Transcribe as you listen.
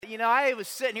I was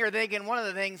sitting here thinking one of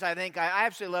the things I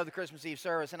absolutely love the Christmas Eve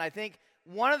service, and I think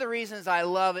one of the reasons I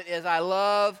love it is I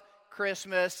love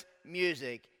Christmas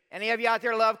music. Any of you out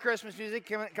there love Christmas music?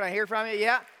 Can I hear from you?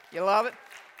 Yeah? You love it?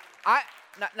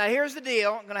 Now here's the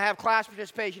deal. I'm going to have class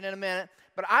participation in a minute,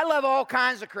 but I love all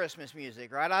kinds of Christmas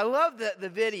music, right? I love the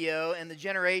video and the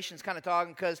generations kind of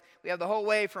talking, because we have the whole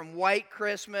way from White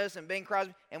Christmas and Bing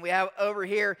Crosby, and we have over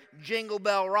here Jingle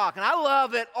Bell Rock, and I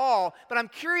love it all, but I'm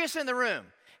curious in the room.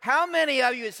 How many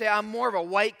of you would say I'm more of a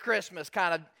White Christmas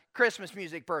kind of Christmas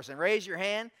music person? Raise your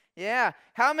hand. Yeah.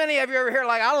 How many of you ever hear,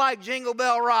 like, I like Jingle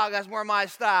Bell Rock, that's more my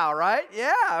style, right?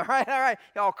 Yeah, all right.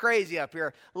 Y'all crazy up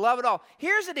here. Love it all.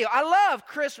 Here's the deal. I love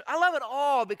Christmas. I love it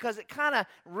all because it kind of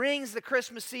rings the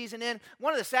Christmas season in.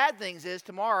 One of the sad things is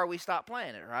tomorrow we stop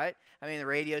playing it, right? I mean, the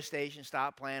radio station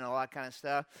stopped playing all that kind of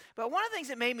stuff. But one of the things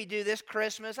that made me do this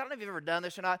Christmas, I don't know if you've ever done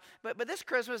this or not, but this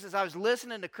Christmas, as I was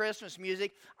listening to Christmas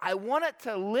music, I wanted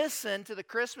to listen to the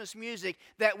Christmas music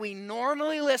that we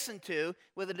normally listen to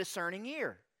with a discerning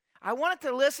ear. I wanted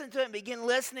to listen to it and begin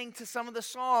listening to some of the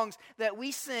songs that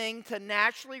we sing to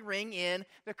naturally ring in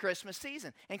the Christmas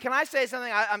season. And can I say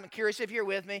something? I'm curious if you're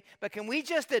with me, but can we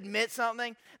just admit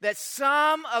something? That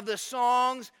some of the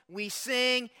songs we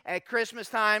sing at Christmas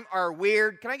time are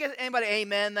weird. Can I get anybody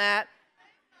amen that?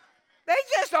 They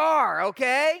just are,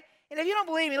 okay? And if you don't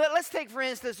believe me, let's take, for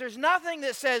instance, there's nothing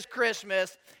that says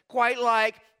Christmas quite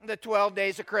like the 12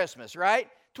 Days of Christmas, right?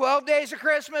 12 Days of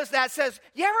Christmas, that says,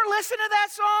 you ever listen to that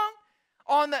song?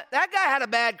 That guy had a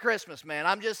bad Christmas, man.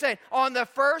 I'm just saying. On the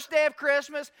first day of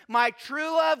Christmas, my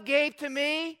true love gave to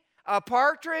me a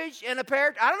partridge in a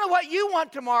pear. I don't know what you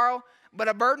want tomorrow, but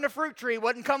a bird in a fruit tree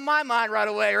wouldn't come to my mind right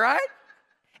away, right?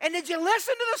 And did you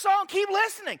listen to the song? Keep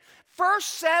listening.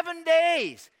 First 7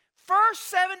 days,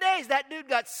 that dude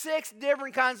got 6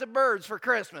 different kinds of birds for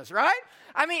Christmas, right?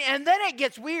 I mean, and then it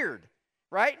gets weird,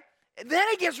 right? Then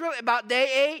it gets really, about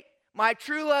day 8, my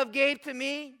true love gave to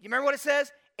me. You remember what it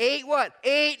says? 8 what?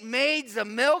 8 maids a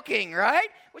milking, right?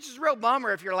 Which is a real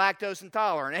bummer if you're lactose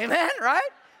intolerant, amen, right?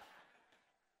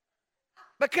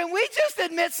 But can we just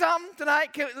admit something tonight?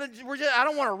 I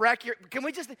don't want to wreck can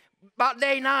we just, about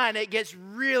day 9, it gets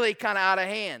really kind of out of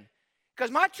hand.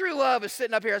 Because my true love is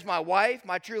sitting up here as my wife.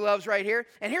 My true love's right here.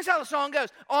 And here's how the song goes.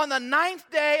 On the 9th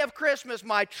day of Christmas,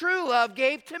 my true love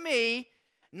gave to me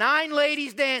 9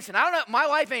 ladies dancing. I don't know, my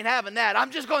wife ain't having that.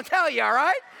 I'm just going to tell you, all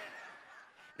right?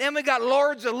 Then we got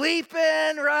Lords a leaping,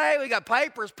 right? We got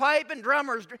pipers piping,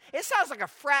 drummers. It sounds like a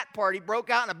frat party broke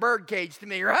out in a birdcage to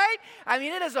me, right? I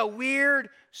mean, it is a weird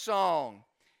song.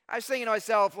 I was thinking to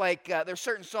myself, like, there's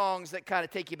certain songs that kind of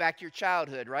take you back to your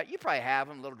childhood, right? You probably have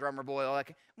them, Little Drummer Boy, all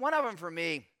that. One of them for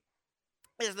me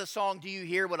is the song, Do You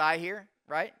Hear What I Hear,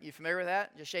 right? You familiar with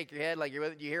that? Just shake your head like you're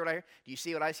with it. Do you hear what I hear? Do you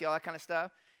see what I see? All that kind of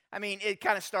stuff. I mean, it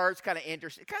kind of starts kind of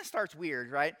interesting. It kind of starts weird,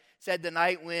 right? Said the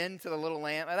night wind to the little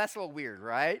lamb. That's a little weird,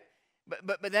 right?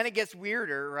 But then it gets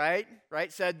weirder, right?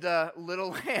 Right? Said the little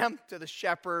lamb to the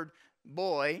shepherd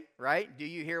boy, right? Do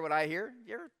you hear what I hear?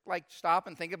 You ever like stop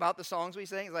and think about the songs we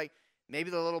sing? It's like maybe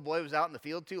the little boy was out in the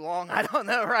field too long. I don't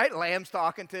know, right? Lamb's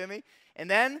talking to me. And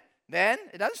then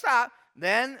it doesn't stop.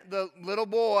 Then the little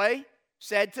boy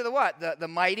said to the what? The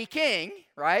mighty king,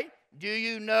 right? Do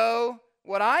you know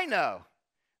what I know?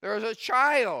 There's a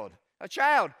child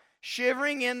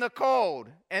shivering in the cold.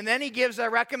 And then he gives a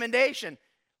recommendation.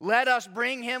 Let us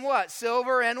bring him what?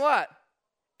 Silver and what?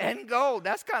 And gold.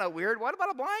 That's kind of weird. What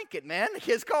about a blanket, man? The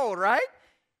kid's cold, right?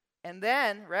 And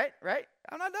then, right?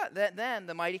 I'm not done. Then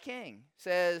the mighty king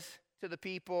says to the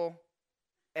people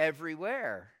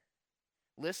everywhere,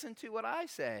 listen to what I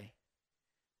say.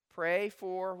 Pray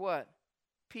for what?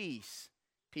 Peace,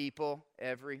 people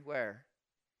everywhere.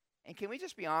 And can we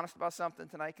just be honest about something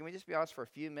tonight? Can we just be honest for a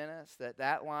few minutes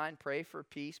that line, pray for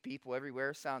peace, people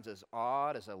everywhere, sounds as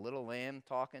odd as a little lamb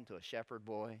talking to a shepherd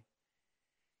boy?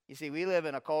 You see, we live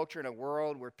in a culture and a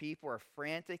world where people are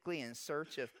frantically in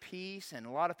search of peace, and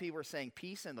a lot of people are saying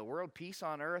peace in the world, peace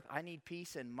on earth. I need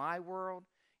peace in my world.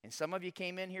 And some of you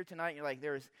came in here tonight and you're like,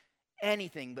 there's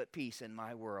anything but peace in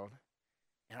my world.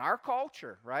 And our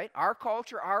culture, right? Our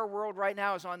culture, our world right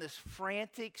now is on this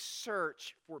frantic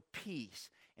search for peace.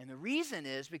 And the reason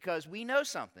is because we know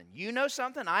something. You know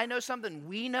something, I know something,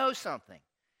 we know something.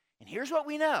 And here's what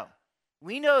we know.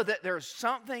 We know that there's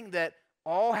something that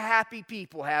all happy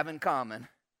people have in common.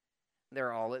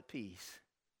 They're all at peace.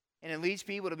 And it leads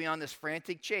people to be on this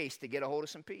frantic chase to get a hold of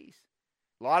some peace.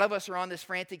 A lot of us are on this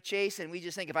frantic chase, and we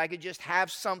just think, if I could just have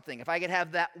something, if I could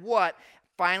have that what,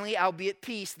 finally I'll be at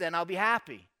peace, then I'll be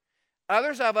happy.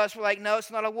 Others of us were like, no,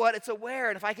 it's not a what, it's a where.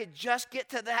 And if I could just get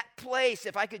to that place,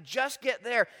 if I could just get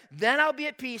there, then I'll be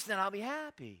at peace, then I'll be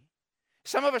happy.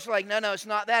 Some of us are like, no, it's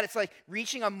not that. It's like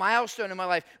reaching a milestone in my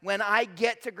life. When I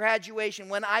get to graduation,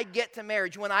 when I get to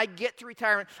marriage, when I get to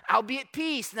retirement, I'll be at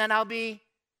peace, and then I'll be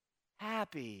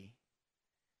happy.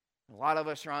 A lot of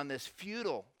us are on this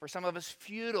futile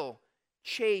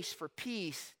chase for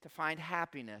peace to find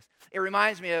happiness. It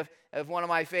reminds me of one of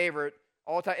my favorite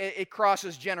all-time, it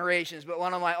crosses generations, but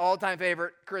one of my all-time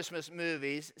favorite Christmas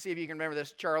movies. See if you can remember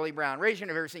this, Charlie Brown. Raise your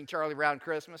hand if you've ever seen Charlie Brown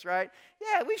Christmas, right?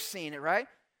 Yeah, we've seen it, right?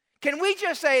 Can we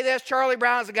just say this? Charlie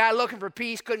Brown is a guy looking for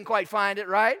peace, couldn't quite find it,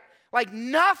 right? Like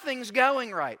nothing's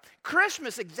going right.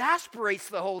 Christmas exasperates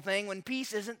the whole thing when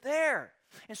peace isn't there.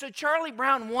 And so Charlie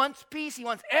Brown wants peace. He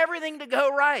wants everything to go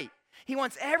right. He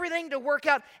wants everything to work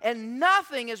out, and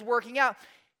nothing is working out.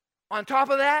 On top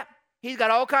of that, he's got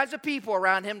all kinds of people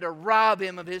around him to rob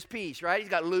him of his peace, right? He's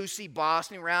got Lucy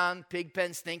bossing around,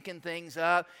 Pigpen stinking things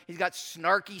up. He's got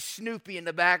snarky Snoopy in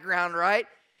the background, right?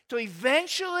 So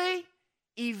eventually,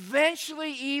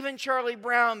 even Charlie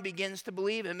Brown begins to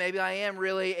believe, and maybe I am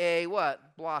really a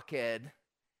what? Blockhead.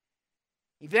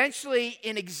 Eventually,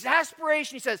 in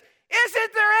exasperation, he says,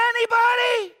 "Isn't there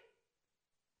anybody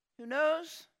who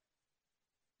knows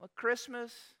what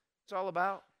Christmas is all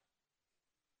about?"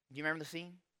 Do you remember the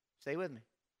scene? Stay with me.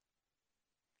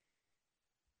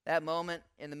 That moment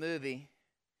in the movie,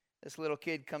 this little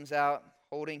kid comes out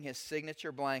holding his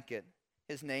signature blanket.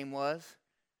 His name was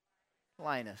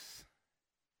Linus.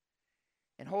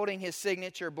 And holding his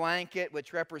signature blanket,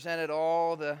 which represented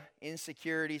all the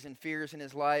insecurities and fears in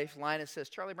his life, Linus says,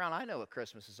 "Charlie Brown, I know what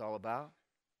Christmas is all about."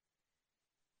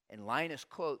 And Linus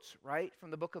quotes right from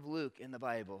the book of Luke in the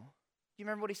Bible. Do you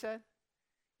remember what he said?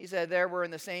 He said, "There were in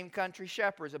the same country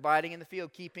shepherds abiding in the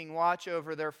field, keeping watch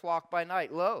over their flock by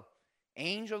night. Lo,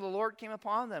 angel of the Lord came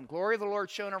upon them. Glory of the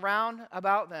Lord shone around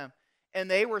about them. And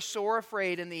they were sore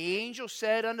afraid. And the angel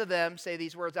said unto them," say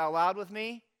these words out loud with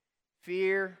me,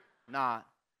 "Fear not.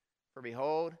 For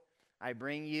behold, I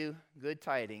bring you good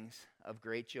tidings of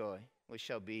great joy, which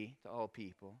shall be to all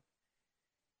people."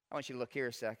 I want you to look here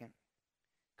a second,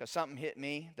 because something hit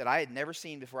me that I had never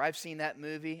seen before. I've seen that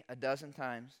movie a dozen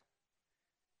times.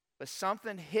 But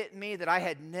something hit me that I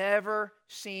had never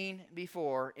seen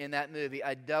before in that movie.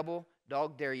 I double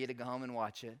dog dare you to go home and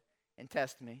watch it and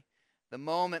test me. The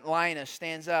moment Linus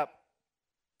stands up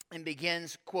and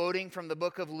begins quoting from the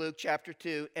book of Luke chapter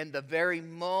 2, and the very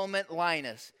moment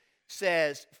Linus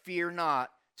says, "Fear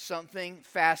not," something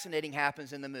fascinating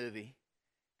happens in the movie.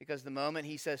 Because the moment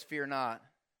he says, "Fear not,"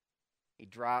 he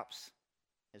drops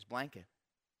his blanket.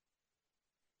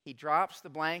 He drops the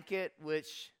blanket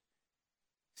which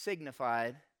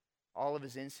signified all of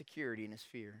his insecurity and his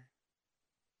fear.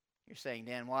 You're saying,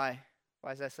 "Dan, why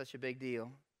is that such a big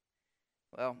deal?"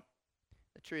 Well,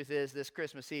 the truth is, this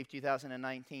Christmas Eve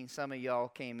 2019, some of y'all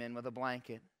came in with a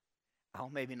blanket. Oh,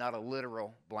 maybe not a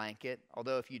literal blanket,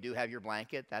 although if you do have your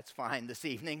blanket, that's fine this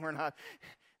evening. We're not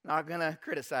going to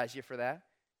criticize you for that.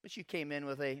 But you came in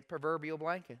with a proverbial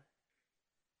blanket.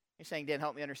 You're saying, "Dan,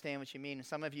 help me understand what you mean." And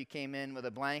some of you came in with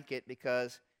a blanket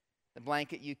because the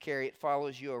blanket you carry, it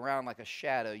follows you around like a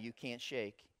shadow you can't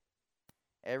shake.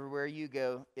 Everywhere you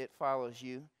go, it follows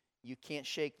you. You can't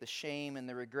shake the shame and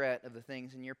the regret of the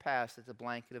things in your past. It's a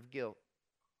blanket of guilt.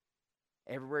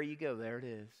 Everywhere you go, there it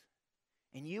is.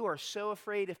 And you are so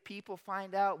afraid if people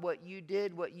find out what you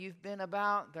did, what you've been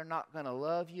about, they're not going to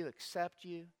love you, accept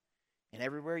you. And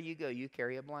everywhere you go, you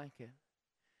carry a blanket.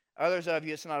 Others of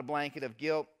you, it's not a blanket of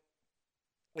guilt.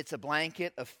 It's a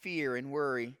blanket of fear and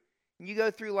worry. And you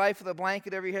go through life with a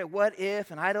blanket over your head. What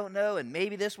if, and I don't know, and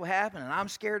maybe this will happen, and I'm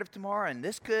scared of tomorrow, and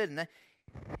this could, and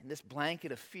this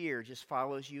blanket of fear just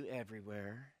follows you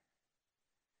everywhere.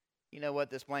 You know what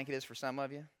this blanket is for some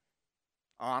of you?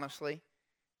 Honestly,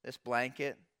 this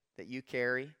blanket that you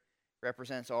carry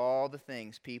represents all the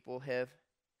things people have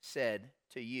said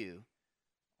to you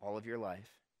all of your life.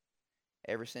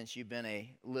 Ever since you've been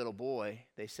a little boy,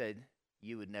 they said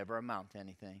you would never amount to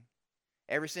anything.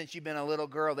 Ever since you've been a little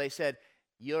girl, they said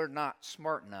you're not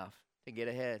smart enough to get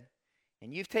ahead.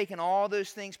 And you've taken all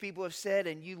those things people have said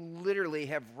and you literally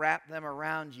have wrapped them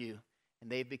around you,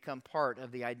 and they've become part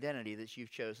of the identity that you've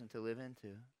chosen to live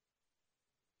into.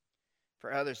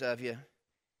 For others of you,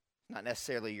 not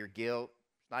necessarily your guilt,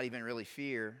 not even really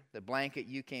fear. The blanket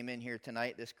you came in here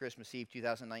tonight, this Christmas Eve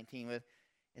 2019 with,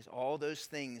 is all those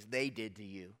things they did to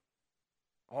you.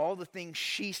 All the things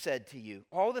she said to you.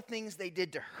 All the things they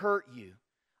did to hurt you.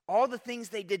 All the things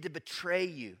they did to betray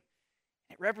you.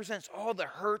 It represents all the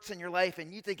hurts in your life,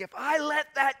 and you think, if I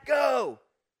let that go,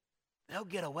 they'll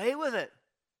get away with it.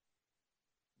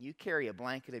 You carry a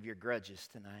blanket of your grudges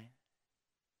tonight.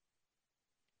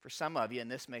 For some of you,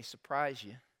 and this may surprise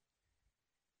you,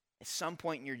 At some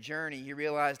point in your journey, you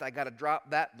realized, I got to drop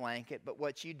that blanket, but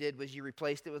what you did was you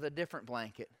replaced it with a different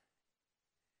blanket.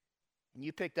 And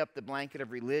you picked up the blanket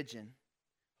of religion,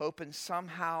 hoping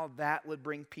somehow that would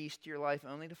bring peace to your life,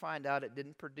 only to find out it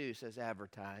didn't produce as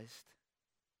advertised.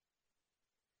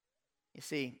 You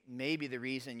see, maybe the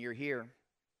reason you're here,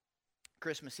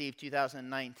 Christmas Eve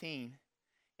 2019,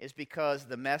 is because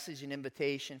the message and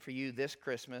invitation for you this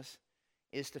Christmas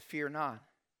is to fear not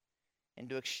and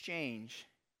to exchange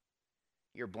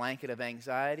your blanket of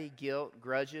anxiety, guilt,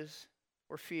 grudges,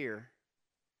 or fear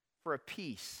for a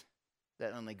peace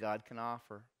that only God can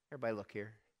offer. Everybody look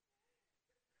here.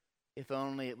 If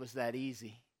only it was that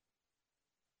easy.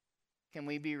 Can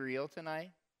we be real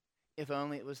tonight? If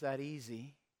only it was that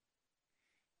easy.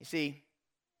 You see,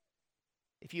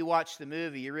 if you watch the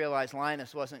movie, you realize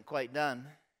Linus wasn't quite done.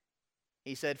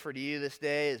 He said, for to you this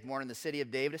day is born in the city of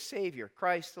David a Savior,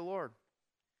 Christ the Lord.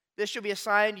 This shall be a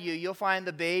sign to you. You'll find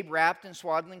the babe wrapped in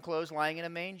swaddling clothes lying in a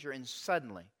manger. And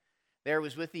suddenly there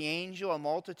was with the angel a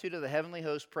multitude of the heavenly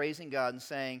host praising God and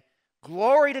saying,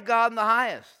 glory to God in the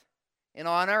highest. And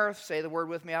on earth, say the word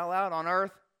with me out loud, on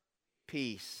earth,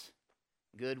 peace,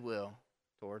 goodwill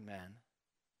toward men.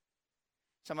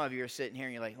 Some of you are sitting here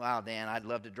and you're like, wow, Dan, I'd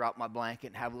love to drop my blanket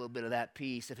and have a little bit of that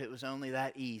peace if it was only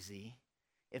that easy.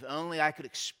 If only I could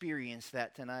experience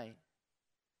that tonight.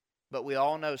 But we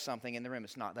all know something in the room.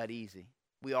 It's not that easy.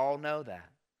 We all know that.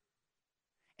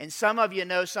 And some of you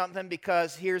know something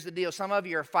because here's the deal. Some of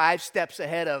you are 5 steps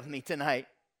ahead of me tonight.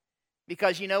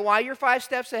 Because you know why you're 5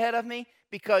 steps ahead of me?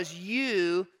 Because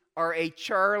you are a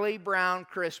Charlie Brown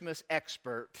Christmas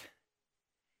expert.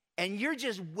 And you're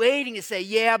just waiting to say,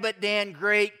 yeah, but Dan,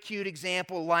 great, cute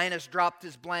example. Linus dropped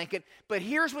his blanket. But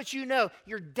here's what you know.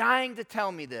 You're dying to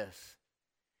tell me this.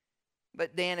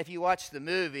 But Dan, if you watch the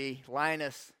movie,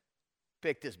 Linus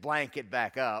picked his blanket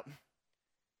back up,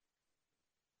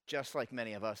 just like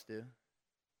many of us do.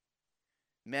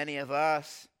 Many of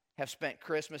us have spent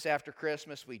Christmas after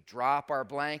Christmas. We drop our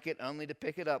blanket only to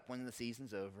pick it up when the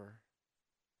season's over.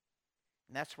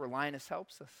 And that's where Linus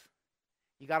helps us.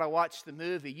 You got to watch the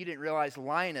movie. You didn't realize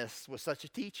Linus was such a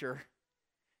teacher.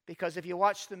 Because if you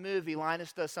watch the movie,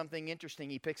 Linus does something interesting.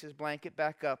 He picks his blanket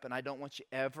back up, and I don't want you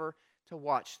ever to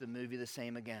watch the movie the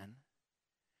same again.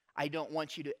 I don't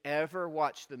want you to ever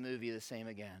watch the movie the same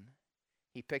again.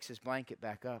 He picks his blanket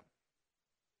back up.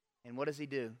 And what does he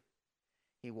do?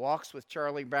 He walks with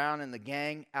Charlie Brown and the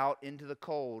gang out into the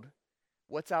cold.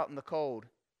 What's out in the cold?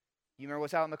 You remember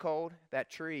what's out in the cold? That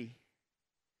tree.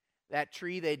 That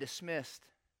tree they dismissed.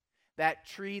 That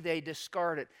tree they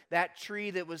discarded. That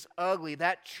tree that was ugly.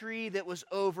 That tree that was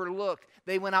overlooked.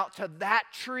 They went out to that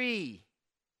tree.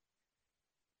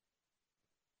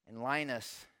 And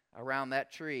Linus, around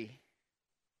that tree,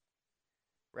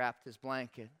 wrapped his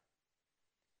blanket.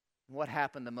 And what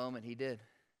happened the moment he did?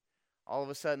 All of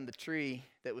a sudden, the tree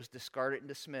that was discarded and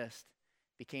dismissed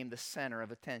became the center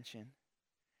of attention.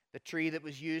 The tree that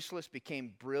was useless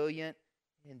became brilliant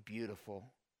and beautiful.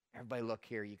 Everybody look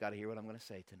here. You got to hear what I'm going to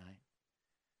say tonight.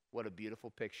 What a beautiful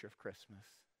picture of Christmas.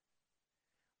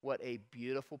 What a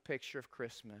beautiful picture of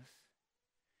Christmas.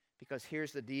 Because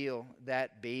here's the deal.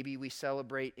 That baby we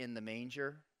celebrate in the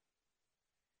manger,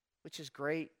 which is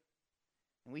great.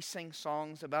 And we sing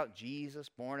songs about Jesus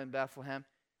born in Bethlehem.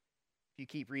 If you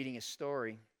keep reading his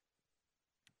story,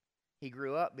 he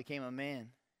grew up, became a man.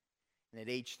 And at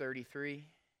age 33,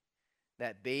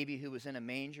 that baby who was in a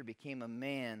manger became a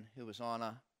man who was on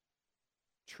a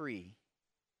tree,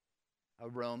 a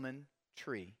Roman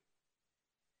tree.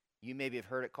 You maybe have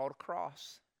heard it called a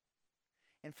cross.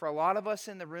 And for a lot of us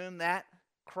in the room, that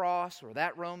cross or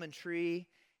that Roman tree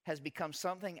has become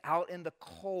something out in the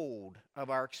cold of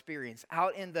our experience,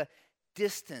 out in the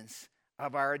distance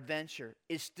of our adventure.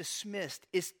 It's dismissed.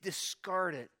 It's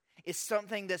discarded. It's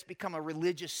something that's become a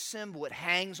religious symbol. It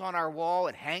hangs on our wall.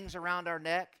 It hangs around our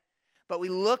neck. But we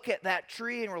look at that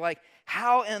tree and we're like,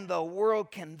 how in the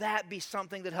world can that be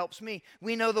something that helps me?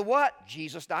 We know the what.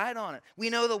 Jesus died on it. We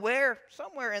know the where.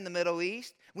 Somewhere in the Middle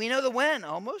East. We know the when.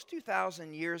 Almost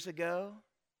 2,000 years ago.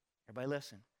 Everybody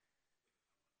listen.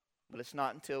 But it's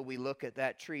not until we look at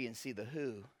that tree and see the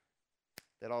who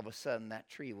that all of a sudden that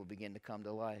tree will begin to come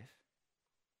to life.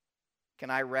 Can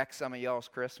I wreck some of y'all's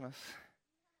Christmas?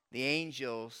 The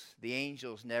angels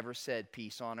never said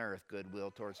peace on earth,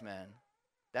 goodwill towards men.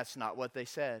 That's not what they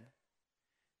said.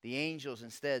 The angels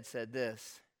instead said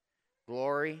this: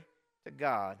 glory to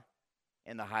God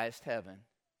in the highest heaven,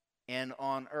 and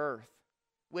on earth.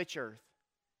 Which earth?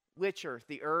 Which earth?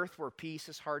 The earth where peace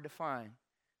is hard to find.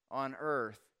 On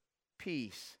earth,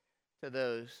 peace to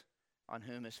those on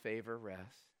whom his favor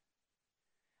rests.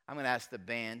 I'm going to ask the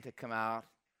band to come out.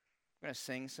 We're going to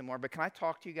sing some more, but can I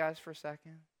talk to you guys for a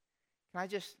second? Can I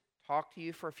just talk to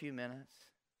you for a few minutes?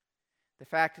 The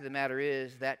fact of the matter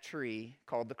is that tree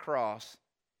called the cross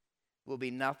will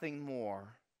be nothing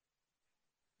more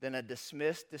than a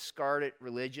dismissed, discarded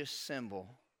religious symbol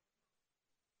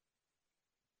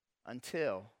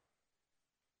until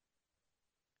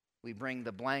we bring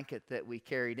the blanket that we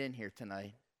carried in here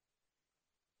tonight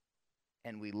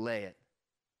and we lay it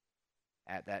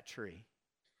at that tree.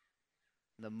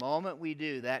 The moment we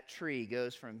do, that tree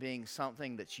goes from being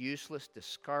something that's useless,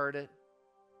 discarded,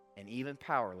 and even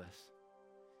powerless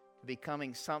to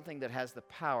becoming something that has the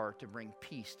power to bring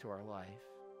peace to our life.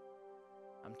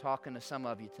 I'm talking to some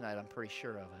of you tonight, I'm pretty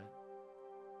sure of it.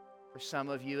 For some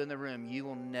of you in the room, you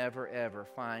will never, ever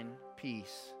find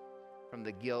peace from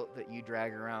the guilt that you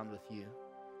drag around with you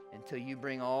until you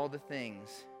bring all the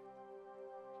things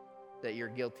that you're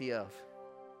guilty of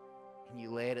and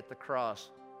you lay it at the cross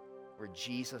where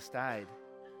Jesus died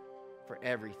for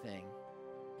everything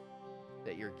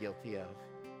that you're guilty of.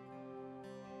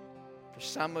 For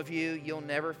some of you, you'll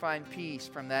never find peace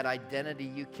from that identity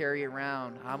you carry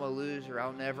around. I'm a loser,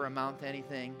 I'll never amount to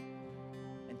anything,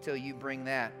 until you bring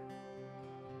that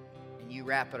and you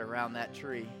wrap it around that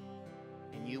tree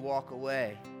and you walk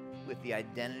away with the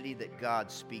identity that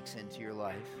God speaks into your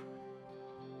life.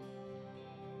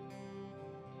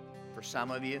 For some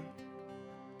of you,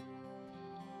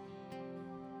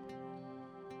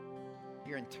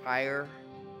 your entire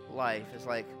life is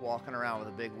like walking around with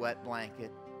a big wet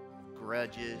blanket of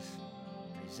grudges,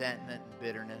 resentment, and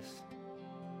bitterness.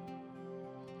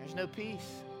 There's no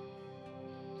peace.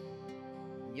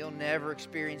 You'll never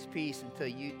experience peace until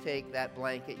you take that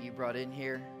blanket you brought in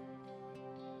here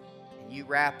and you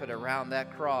wrap it around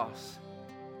that cross.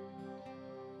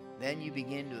 Then you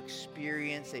begin to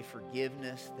experience a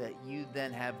forgiveness that you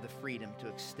then have the freedom to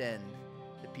extend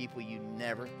to people you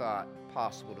never thought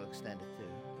possible to extend it to.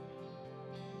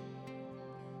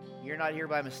 You're not here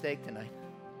by mistake tonight.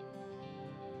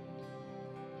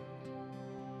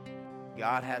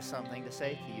 God has something to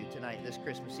say to you tonight, this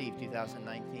Christmas Eve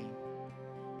 2019.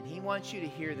 And He wants you to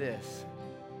hear this,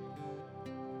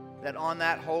 that on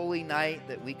that holy night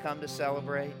that we come to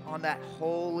celebrate, on that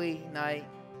holy night,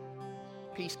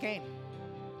 peace came.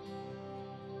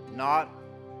 Not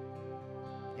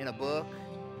in a book,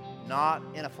 not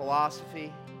in a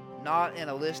philosophy, not in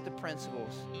a list of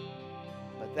principles,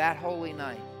 but that holy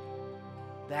night,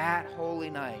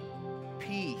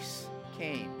 peace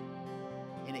came.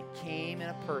 And it came in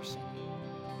a person.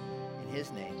 And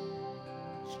His name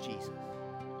is Jesus.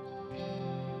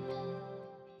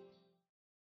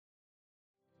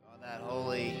 On that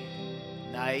holy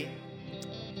night,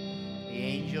 the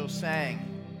angels sang.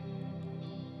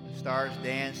 The stars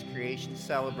danced, creation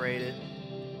celebrated.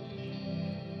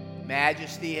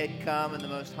 Majesty had come in the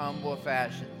most humble of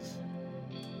fashions.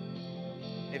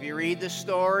 If you read the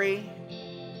story,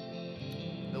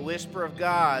 the whisper of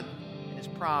God, His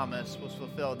promise, was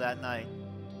fulfilled that night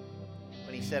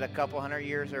when He said a couple hundred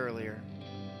years earlier,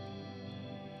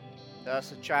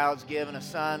 "Thus a child's given, a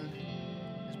son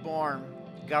is born,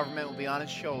 government will be on His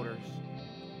shoulders.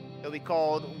 He'll be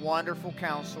called Wonderful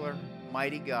Counselor,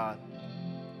 Mighty God,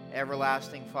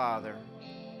 Everlasting Father,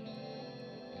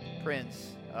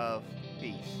 Prince of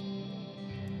Peace."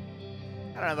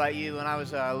 I don't know about you, when I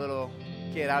was a little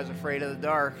kid, I was afraid of the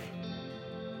dark.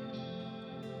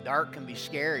 Dark can be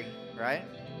scary, right?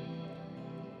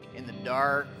 In the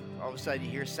dark, all of a sudden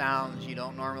you hear sounds you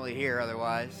don't normally hear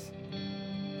otherwise.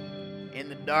 In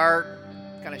the dark,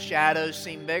 kind of shadows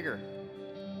seem bigger.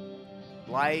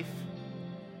 Life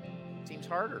seems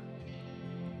harder.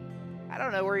 I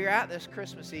don't know where you're at this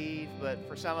Christmas Eve, but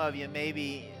for some of you,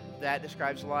 maybe that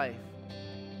describes life.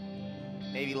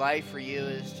 Maybe life for you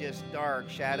is just dark,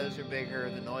 shadows are bigger,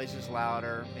 the noise is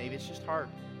louder. Maybe it's just hard.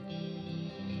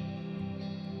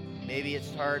 Maybe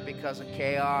it's hard because of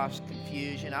chaos,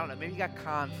 confusion. I don't know. Maybe you got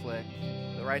conflict,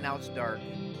 but right now it's dark.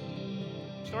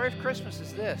 The story of Christmas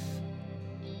is this,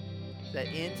 that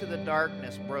into the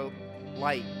darkness broke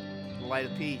light, the light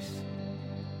of peace.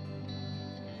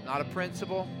 Not a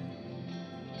principle.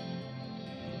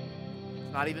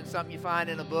 It's not even something you find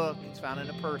in a book. It's found in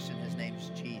a person. His name is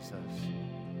Jesus.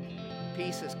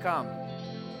 Peace has come.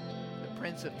 The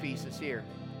Prince of Peace is here.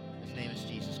 His name is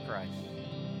Jesus Christ.